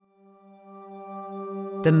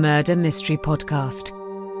the Murder Mystery Podcast.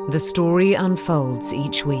 The story unfolds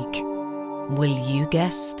each week. Will you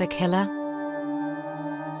guess the killer?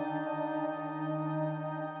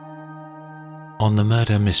 On the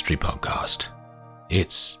Murder Mystery Podcast,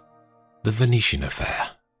 it's The Venetian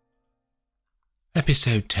Affair.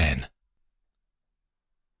 Episode 10.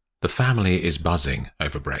 The family is buzzing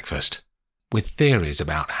over breakfast, with theories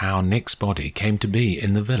about how Nick's body came to be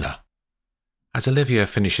in the villa. As Olivia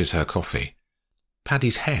finishes her coffee,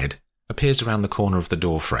 Paddy's head appears around the corner of the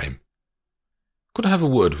doorframe. "Could I have a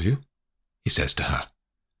word with you?" he says to her,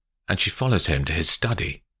 and she follows him to his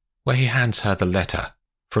study, where he hands her the letter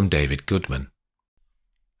from David Goodman.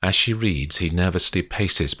 As she reads, he nervously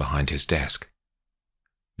paces behind his desk.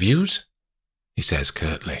 "Views?" he says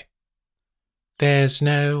curtly. "There's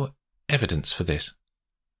no evidence for this,"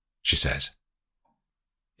 she says.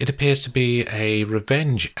 "It appears to be a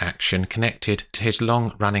revenge action connected to his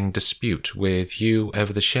long-running dispute with you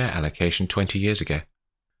over the share allocation 20 years ago."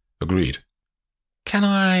 "Agreed." "Can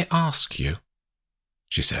I ask you?"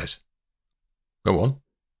 she says. "Go on."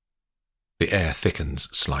 The air thickens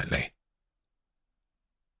slightly.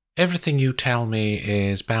 "Everything you tell me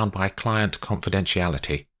is bound by client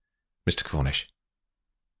confidentiality, Mr. Cornish."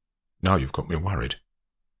 "Now you've got me worried,"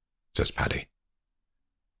 says Paddy.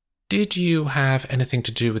 "Did you have anything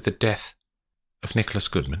to do with the death of Nicholas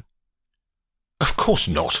Goodman?" "Of course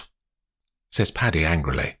not," says Paddy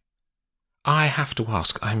angrily. "I have to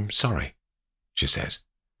ask, I'm sorry," she says.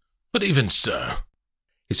 "But even so..."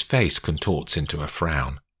 His face contorts into a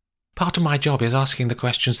frown. "Part of my job is asking the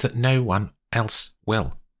questions that no one else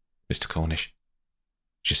will, Mr. Cornish,"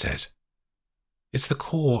 she says. "It's the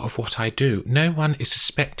core of what I do. No one is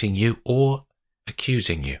suspecting you or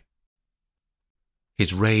accusing you."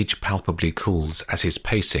 His rage palpably cools as his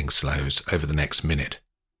pacing slows over the next minute.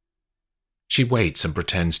 She waits and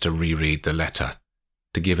pretends to reread the letter,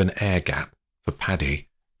 to give an air gap for Paddy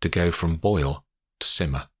to go from boil to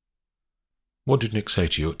simmer. "What did Nick say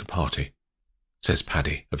to you at the party?" says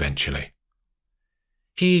Paddy eventually.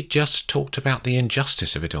 "He just talked about the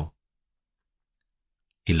injustice of it all."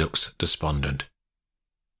 He looks despondent.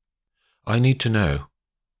 "I need to know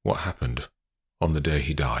what happened on the day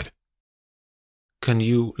he died. Can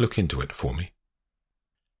you look into it for me?"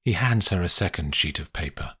 He hands her a second sheet of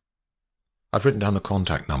paper. "I've written down the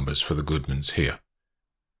contact numbers for the Goodmans here.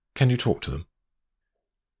 Can you talk to them?"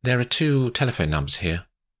 "There are 2 telephone numbers here.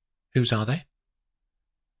 Whose are they?"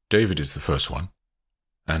 "David is the first one,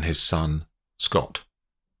 and his son, Scott,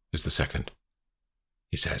 is the second,"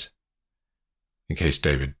 he says, "in case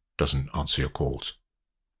David doesn't answer your calls."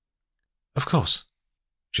 "Of course,"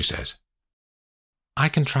 she says. "I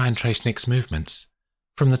can try and trace Nick's movements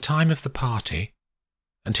from the time of the party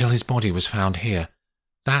until his body was found here.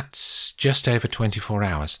 That's just over 24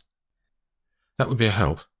 hours. "That would be a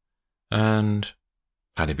help. And..."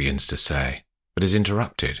 Paddy begins to say, but is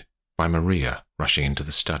interrupted by Maria rushing into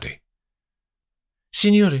the study.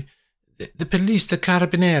 "Signore, the police, the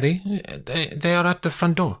carabinieri, they are at the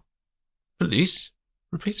front door." "Police?"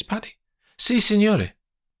 repeats Paddy. "Si, signore."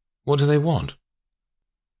 "What do they want?"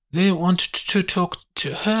 "They want to talk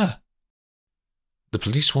to her." "The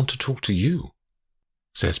police want to talk to you,"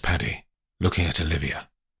 says Paddy, looking at Olivia.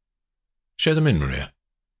 "Show them in, Maria."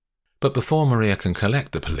 But before Maria can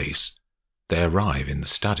collect the police, they arrive in the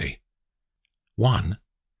study. One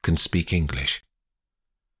can speak English.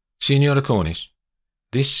 "Signora Cornish,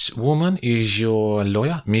 this woman is your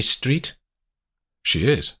lawyer, Miss Street?" "She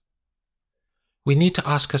is." "We need to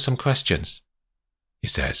ask her some questions," he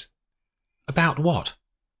says. "About what?"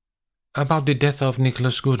 "About the death of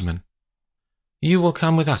Nicholas Goodman. You will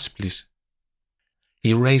come with us, please."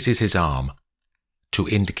 He raises his arm to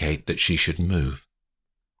indicate that she should move.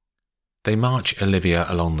 They march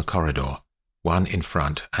Olivia along the corridor, one in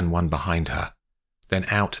front and one behind her, then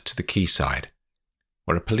out to the quayside,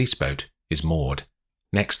 where a police boat is moored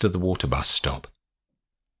next to the water bus stop.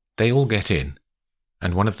 They all get in,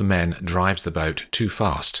 and one of the men drives the boat too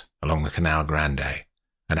fast along the Canal Grande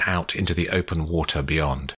and out into the open water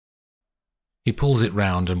beyond. He pulls it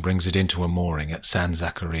round and brings it into a mooring at San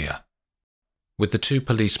Zaccaria. With the 2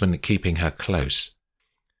 policemen keeping her close,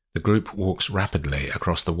 the group walks rapidly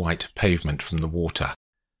across the white pavement from the water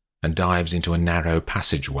and dives into a narrow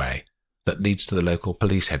passageway that leads to the local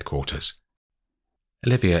police headquarters.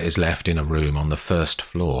 Olivia is left in a room on the first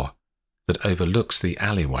floor that overlooks the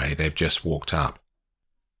alleyway they've just walked up.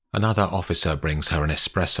 Another officer brings her an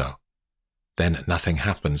espresso. Then nothing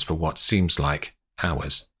happens for what seems like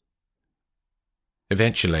hours.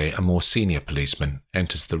 Eventually, a more senior policeman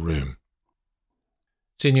enters the room.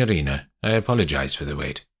 "Signorina, I apologize for the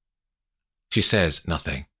wait." She says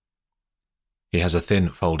nothing. He has a thin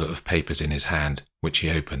folder of papers in his hand, which he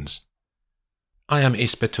opens. I am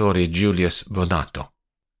Ispettore Julius Bonato.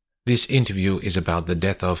 This interview is about the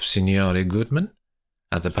death of Signore Goodman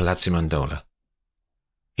at the Palazzo Mandola.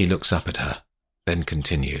 He looks up at her, then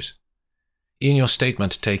continues. In your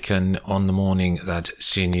statement taken on the morning that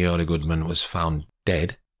Signore Goodman was found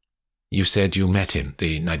dead, you said you met him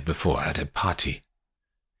the night before at a party.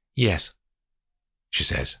 Yes, she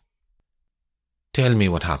says. Tell me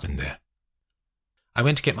what happened there. I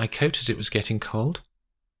went to get my coat as it was getting cold,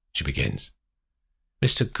 she begins.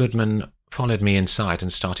 Mr. Goodman followed me inside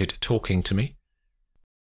and started talking to me.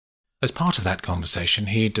 As part of that conversation,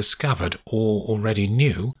 he discovered, or already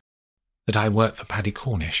knew, that I worked for Paddy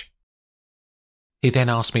Cornish. He then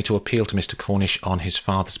asked me to appeal to Mr. Cornish on his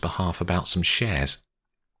father's behalf about some shares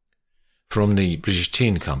from the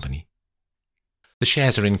Venetian company. The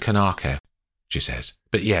shares are in Canarco, she says,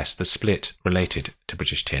 but yes, the split related to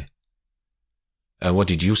British Tin. What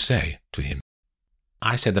did you say to him?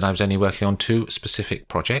 I said that I was only working on 2 specific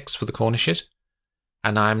projects for the Cornishes,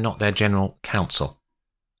 and I am not their general counsel,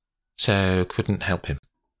 so couldn't help him.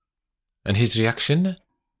 And his reaction?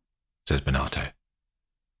 Says Bonato.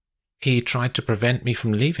 He tried to prevent me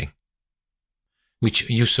from leaving. Which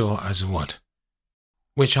you saw as what?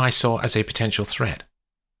 Which I saw as a potential threat,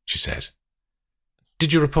 she says.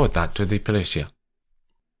 Did you report that to the police?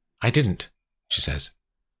 I didn't, she says.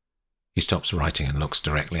 He stops writing and looks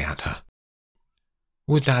directly at her.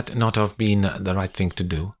 Would that not have been the right thing to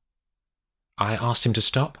do? I asked him to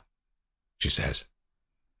stop, she says.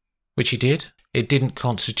 Which he did. It didn't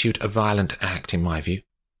constitute a violent act in my view.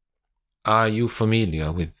 Are you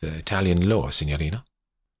familiar with Italian law, signorina?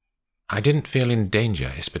 I didn't feel in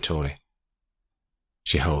danger, Ispettore.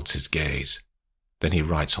 She holds his gaze. Then he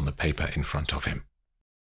writes on the paper in front of him.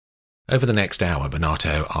 Over the next hour,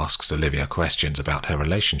 Bonato asks Olivia questions about her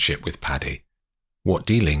relationship with Paddy, what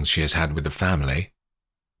dealings she has had with the family,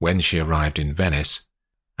 when she arrived in Venice,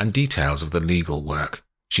 and details of the legal work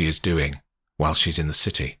she is doing while she's in the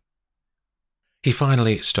city. He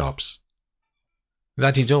finally stops.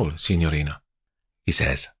 That is all, signorina, he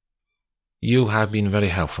says. You have been very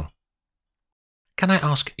helpful. Can I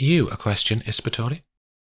ask you a question, Ispettore?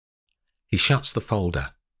 He shuts the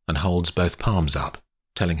folder and holds both palms up,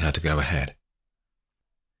 telling her to go ahead.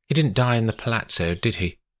 He didn't die in the palazzo, did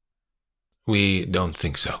he? We don't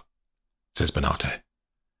think so, says Bonato.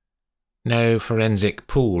 No forensic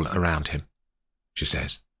pool around him, she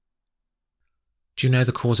says. Do you know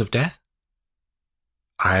the cause of death?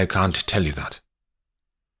 I can't tell you that.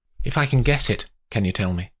 If I can guess it, can you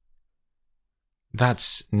tell me?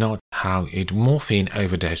 That's not how it morphine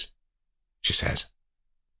overdose, she says.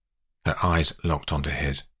 Her eyes locked onto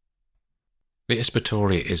his. The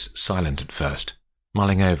Ispettore is silent at first,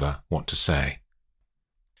 mulling over what to say.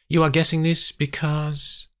 You are guessing this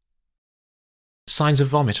because... signs of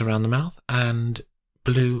vomit around the mouth and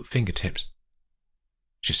blue fingertips,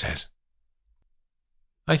 she says.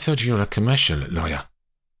 I thought you were a commercial lawyer,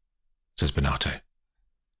 says Bonato.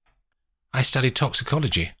 I studied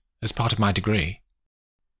toxicology as part of my degree.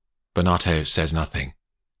 Bonato says nothing,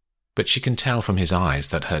 but she can tell from his eyes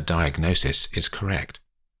that her diagnosis is correct.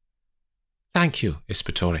 Thank you,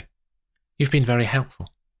 Ispettore. You've been very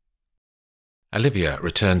helpful. Olivia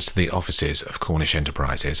returns to the offices of Cornish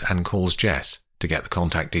Enterprises and calls Jess to get the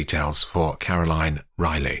contact details for Caroline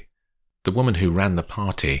Riley, the woman who ran the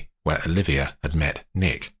party where Olivia had met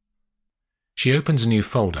Nick. She opens a new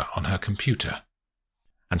folder on her computer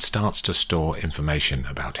and starts to store information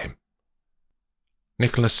about him.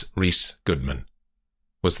 Nicholas Rhys Goodman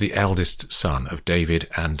was the eldest son of David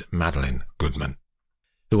and Madeline Goodman,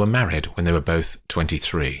 who were married when they were both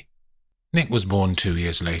 23. Nick was born 2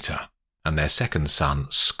 years later, and their second son,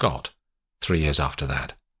 Scott, 3 years after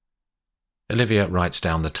that. Olivia writes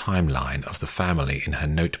down the timeline of the family in her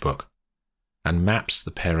notebook and maps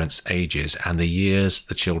the parents' ages and the years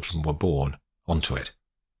the children were born onto it.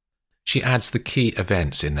 She adds the key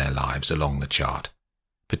events in their lives along the chart,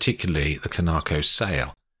 particularly the Canarco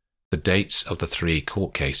sale, the dates of the 3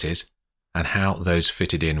 court cases, and how those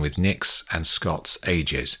fitted in with Nick's and Scott's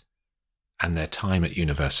ages, and their time at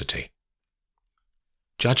university.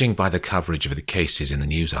 Judging by the coverage of the cases in the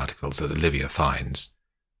news articles that Olivia finds,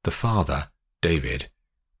 the father, David,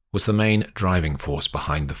 was the main driving force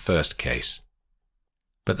behind the first case.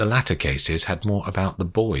 But the latter cases had more about the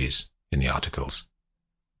boys in the articles.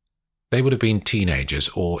 They would have been teenagers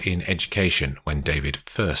or in education when David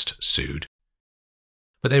first sued,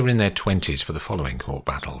 but they were in their 20s for the following court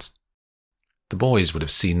battles. The boys would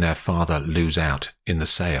have seen their father lose out in the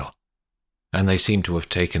sale, and they seem to have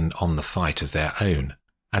taken on the fight as their own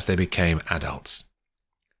as they became adults.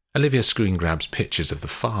 Olivia screen grabs pictures of the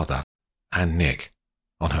father and Nick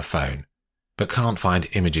on her phone, but can't find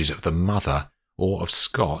images of the mother or of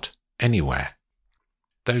Scott anywhere.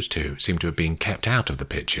 Those two seem to have been kept out of the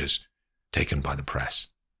pictures taken by the press.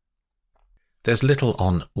 There's little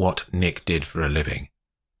on what Nick did for a living,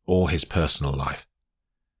 or his personal life.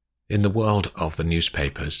 In the world of the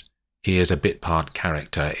newspapers, he is a bit-part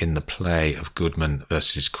character in the play of Goodman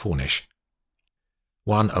versus Cornish,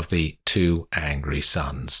 one of the two angry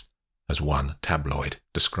sons, as one tabloid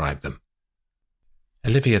described them.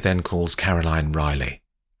 Olivia then calls Caroline Riley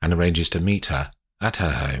and arranges to meet her at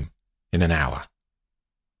her home in an hour.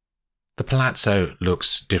 The palazzo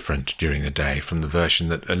looks different during the day from the version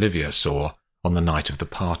that Olivia saw on the night of the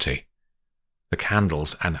party. The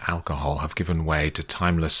candles and alcohol have given way to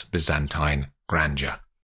timeless Byzantine grandeur.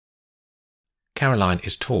 Caroline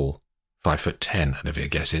is tall, 5'10", Olivia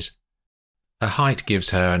guesses. Her height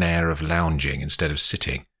gives her an air of lounging instead of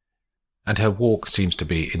sitting, and her walk seems to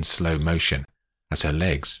be in slow motion, as her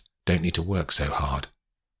legs don't need to work so hard.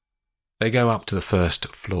 They go up to the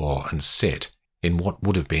first floor and sit in what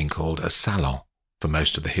would have been called a salon for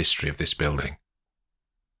most of the history of this building.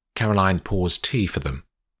 Caroline pours tea for them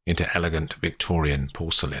into elegant Victorian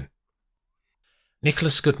porcelain.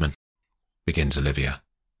 "Nicholas Goodman," begins Olivia,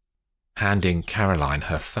 handing Caroline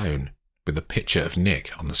her phone with a picture of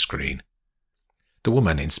Nick on the screen. The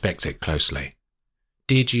woman inspects it closely.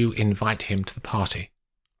 "Did you invite him to the party?"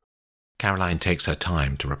 Caroline takes her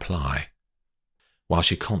time to reply, while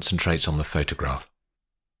she concentrates on the photograph.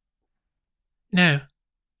 "No,"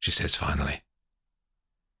 she says finally.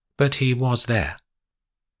 "But he was there."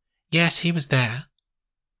 "Yes, he was there."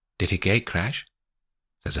 "Did he gate crash?"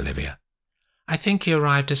 says Olivia. "I think he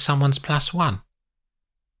arrived as someone's +1.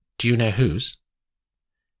 "Do you know whose?"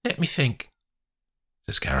 "Let me think,"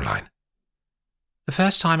 says Caroline. "The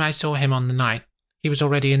first time I saw him on the night, he was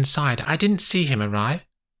already inside. I didn't see him arrive.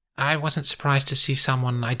 I wasn't surprised to see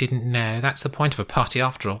someone I didn't know. That's the point of a party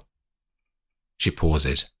after all." She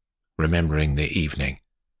pauses, remembering the evening.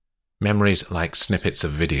 Memories like snippets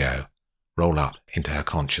of video roll up into her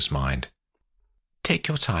conscious mind. "Take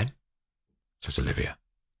your time," says Olivia.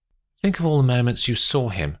 "Think of all the moments you saw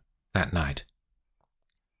him that night.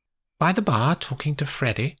 By the bar, talking to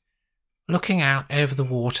Freddie, looking out over the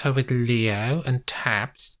water with Leo and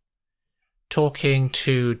Tabs, talking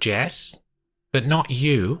to Jess, but not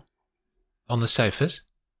you, on the sofas,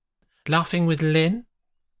 laughing with Lynn.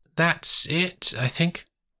 That's it, I think."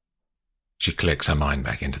 She clicks her mind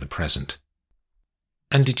back into the present.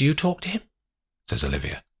 "And did you talk to him?" says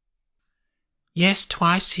Olivia. "Yes,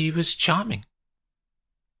 twice. He was charming."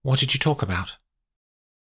 "What did you talk about?"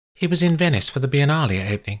 "He was in Venice for the Biennale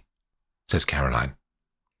opening," says Caroline.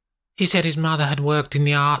 "He said his mother had worked in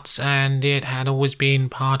the arts and it had always been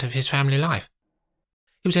part of his family life.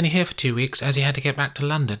 He was only here for 2 weeks as he had to get back to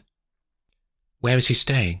London." "Where is he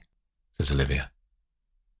staying?" says Olivia.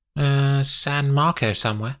 San Marco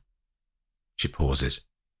somewhere." She pauses.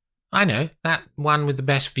 "I know, that one with the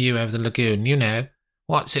best view over the lagoon, you know.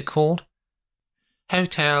 What's it called?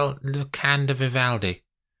 Hotel Locanda Vivaldi.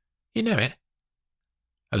 You know it?"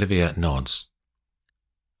 Olivia nods.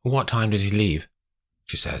 "What time did he leave?"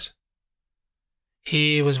 she says.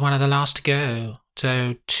 "He was one of the last to go,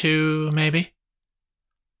 so 2 maybe,"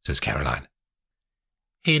 says Caroline.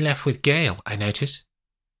 "He left with Gail, I notice."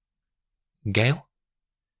 "Gail?"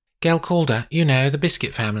 "Gail Calder, you know, the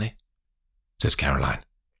biscuit family," says Caroline.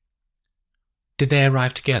 "Did they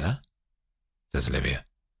arrive together?" says Olivia.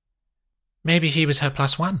 "Maybe he was her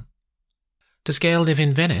 +1. "Does Gail live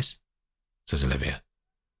in Venice?" says Olivia.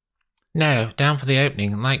 "No, down for the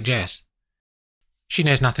opening, like Jess. She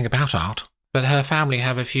knows nothing about art, but her family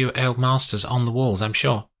have a few old masters on the walls, I'm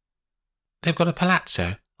sure. They've got a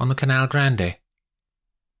palazzo on the Canal Grande."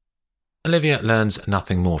 Olivia learns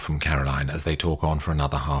nothing more from Caroline as they talk on for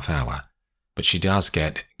another half hour, but she does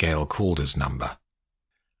get Gail Calder's number.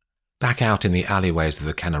 Back out in the alleyways of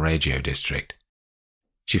the Cannaregio district,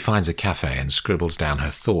 she finds a cafe and scribbles down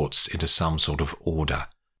her thoughts into some sort of order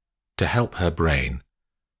to help her brain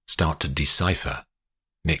start to decipher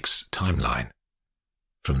Nick's timeline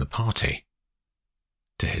from the party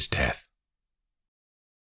to his death.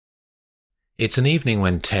 It's an evening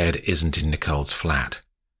when Ted isn't in Nicole's flat.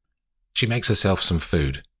 She makes herself some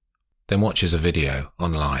food, then watches a video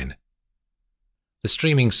online. The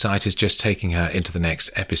streaming site is just taking her into the next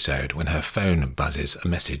episode when her phone buzzes a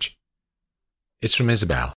message. It's from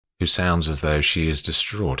Isabel, who sounds as though she is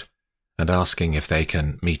distraught and asking if they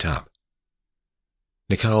can meet up.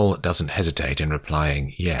 Nicole doesn't hesitate in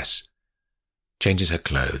replying yes, changes her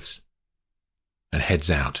clothes, and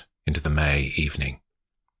heads out into the May evening.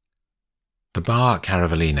 The bar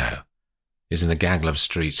Caravalino is in the gaggle of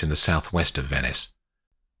streets in the southwest of Venice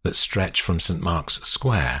that stretch from St. Mark's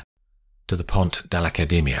Square to the Ponte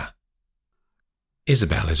dell'Accademia.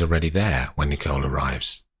 Isabel is already there when Nicole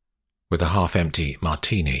arrives, with a half-empty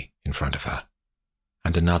martini in front of her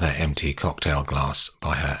and another empty cocktail glass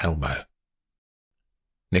by her elbow.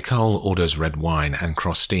 Nicole orders red wine and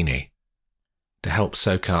crostini to help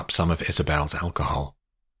soak up some of Isabel's alcohol.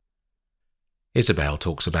 Isabel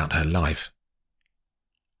talks about her life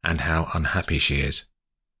and how unhappy she is.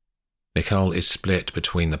 Nicole is split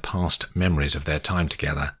between the past memories of their time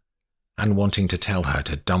together and wanting to tell her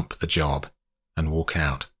to dump the job and walk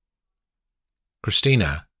out.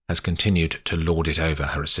 Christina has continued to lord it over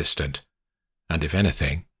her assistant, and if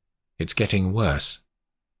anything, it's getting worse.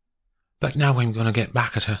 "But now I'm going to get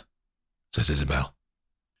back at her," says Isabel.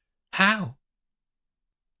 "How?"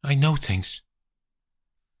 "I know things."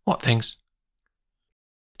 "What things?"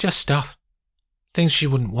 "Just stuff. Things she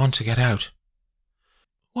wouldn't want to get out."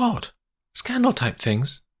 "What? Scandal-type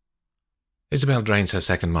things?" Isabel drains her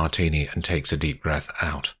second martini and takes a deep breath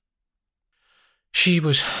out. She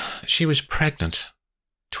was pregnant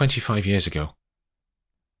 25 years ago.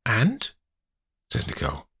 "And?" says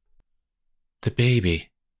Nicole. "The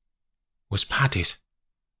baby was Paddy's.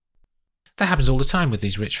 That happens all the time with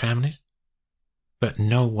these rich families. But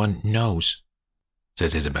no one knows,"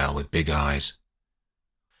 says Isabel with big eyes.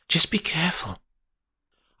 "Just be careful."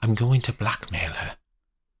 "I'm going to blackmail her,"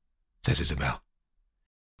 says Isabel.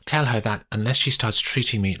 "Tell her that unless she starts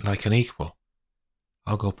treating me like an equal,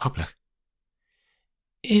 I'll go public."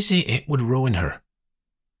 "Izzy, it would ruin her."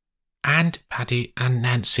 "And Paddy and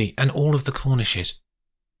Nancy and all of the Cornishes,"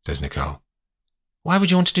 says Nicole. "Why would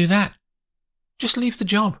you want to do that? Just leave the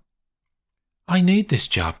job." "I need this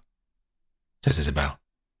job," says Isabel.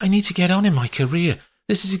 "I need to get on in my career.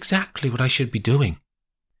 This is exactly what I should be doing."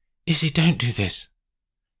 "Izzy, don't do this.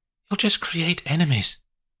 You'll just create enemies,"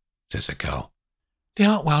 says Nicole. "The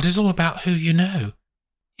art world is all about who you know.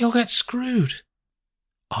 You'll get screwed."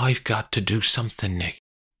 "I've got to do something, Nick."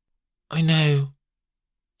 "I know,"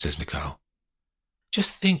 says Nicole.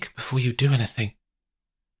 "Just think before you do anything."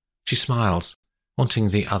 She smiles,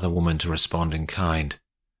 wanting the other woman to respond in kind,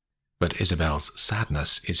 but Isabel's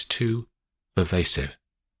sadness is too pervasive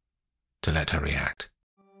to let her react.